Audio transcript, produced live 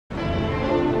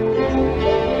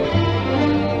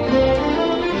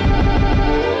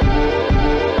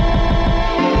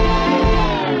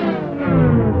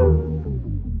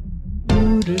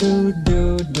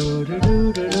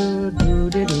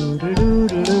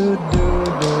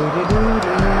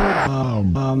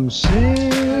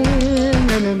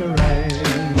singing in the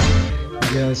rain,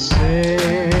 just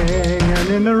singing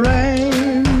in the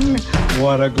rain.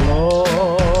 What a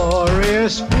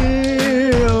glorious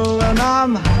feeling,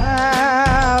 I'm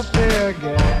happy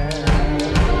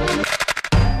again.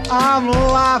 I'm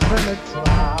laughing at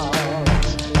clouds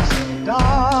so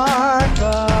dark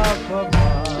up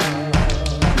above,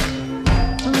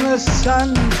 and the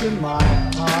sun's in my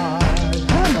heart,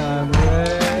 and I'm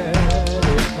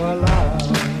ready for love.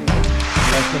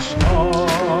 Let the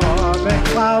stormy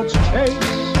clouds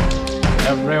chase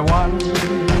everyone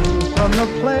from the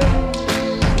place.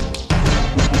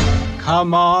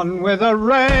 Come on with the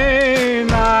rain,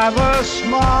 I've a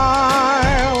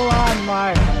smile on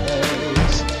my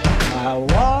face. I'll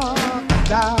walk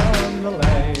down the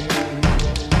lane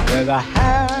with a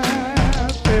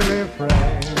happy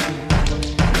refrain,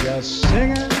 just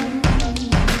singing,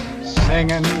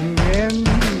 singing in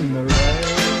the rain.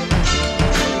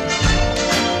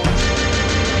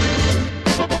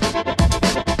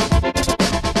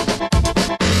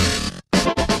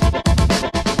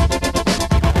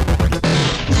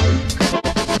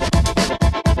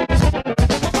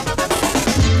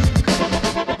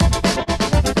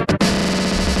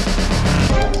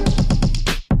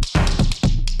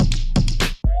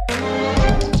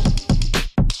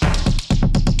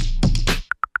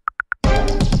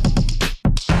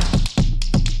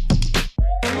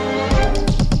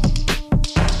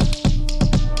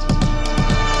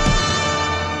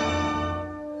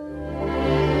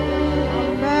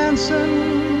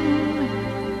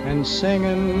 And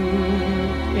singing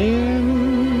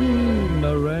in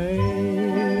the rain.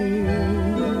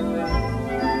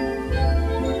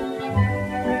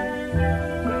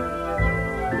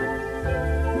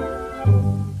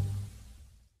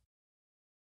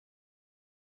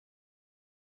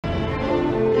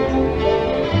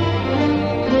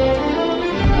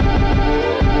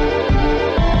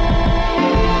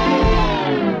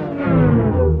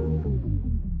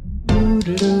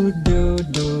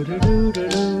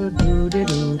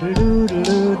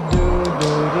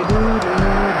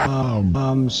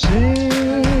 I'm singing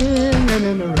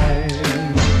in the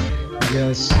rain,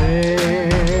 just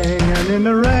singing in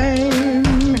the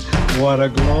rain. What a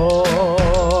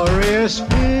glorious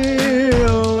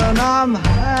feeling, I'm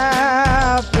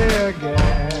happy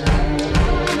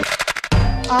again.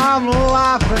 I'm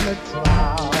laughing at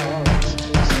clouds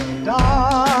so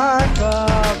dark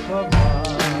up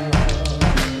above,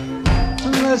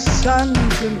 and the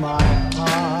sun's in my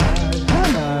heart,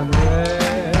 and I'm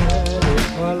ready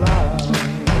for love.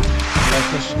 Let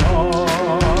the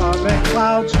stormy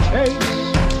clouds chase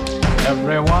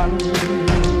everyone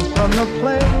from the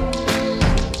place.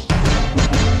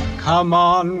 Come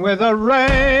on with the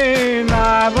rain,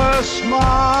 I've a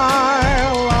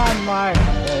smile on my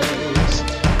face.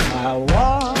 I'll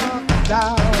walk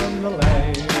down the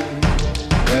lane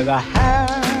with a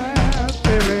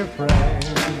happy refrain,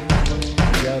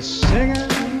 just singing,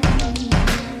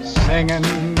 singing